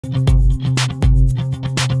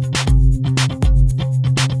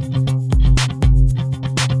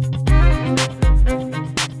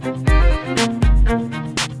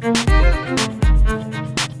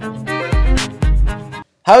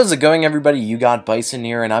How's it going, everybody? You got Byson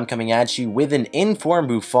here, and I'm coming at you with an Inform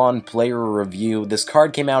Buffon player review. This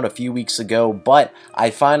card came out a few weeks ago, but I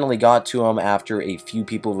finally got to him after a few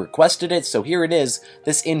people requested it, so here it is.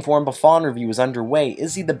 This Inform Buffon review is underway.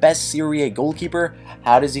 Is he the best Serie A goalkeeper?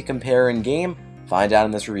 How does he compare in game? Find out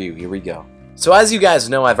in this review. Here we go. So as you guys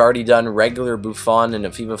know, I've already done regular Buffon in a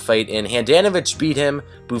FIFA fight, and Handanovic beat him.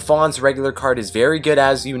 Buffon's regular card is very good,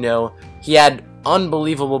 as you know. He had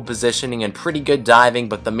unbelievable positioning and pretty good diving,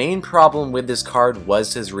 but the main problem with this card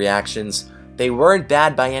was his reactions. They weren't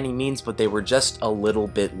bad by any means, but they were just a little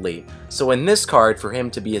bit late. So in this card, for him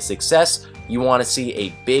to be a success, you want to see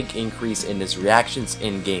a big increase in his reactions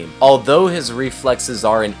in-game. Although his reflexes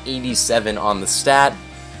are an 87 on the stat,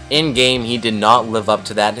 in-game he did not live up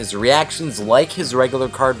to that. His reactions, like his regular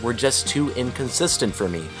card, were just too inconsistent for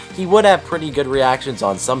me. He would have pretty good reactions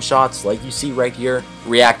on some shots, like you see right here,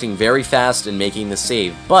 reacting very fast and making the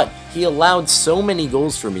save, but he allowed so many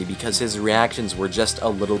goals for me because his reactions were just a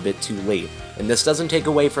little bit too late. And this doesn't take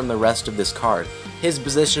away from the rest of this card. His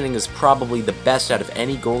positioning is probably the best out of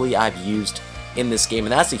any goalie I've used in this game,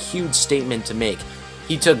 and that's a huge statement to make.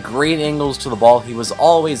 He took great angles to the ball, he was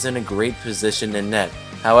always in a great position in net.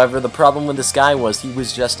 However, the problem with this guy was he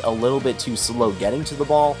was just a little bit too slow getting to the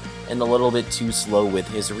ball and a little bit too slow with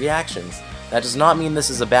his reactions. That does not mean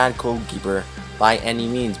this is a bad goalkeeper by any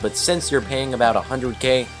means, but since you're paying about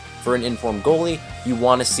 100k for an informed goalie, you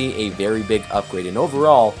want to see a very big upgrade. And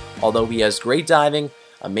overall, although he has great diving,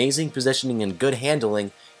 amazing positioning, and good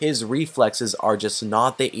handling, his reflexes are just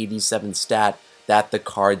not the 87 stat that the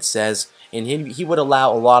card says, and he would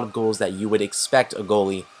allow a lot of goals that you would expect a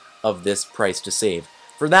goalie of this price to save.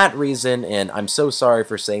 For that reason, and I'm so sorry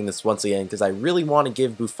for saying this once again because I really want to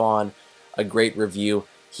give Buffon a great review,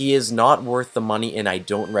 he is not worth the money and I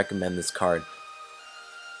don't recommend this card.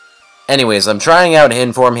 Anyways, I'm trying out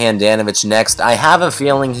Inform Handanovic next. I have a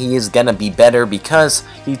feeling he is going to be better because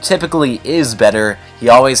he typically is better. He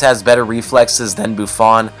always has better reflexes than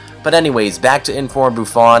Buffon. But anyways, back to Inform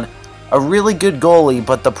Buffon. A really good goalie,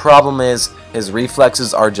 but the problem is his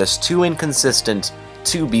reflexes are just too inconsistent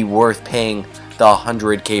to be worth paying the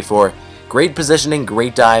 100k for. Great positioning,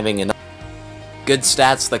 great diving, and good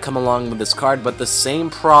stats that come along with this card, but the same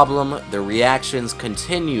problem, the reactions,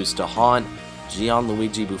 continues to haunt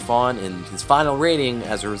Gianluigi Buffon, and his final rating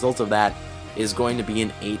as a result of that is going to be an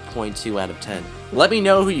 8.2 out of 10. Let me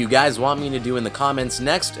know who you guys want me to do in the comments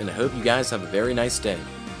next, and I hope you guys have a very nice day.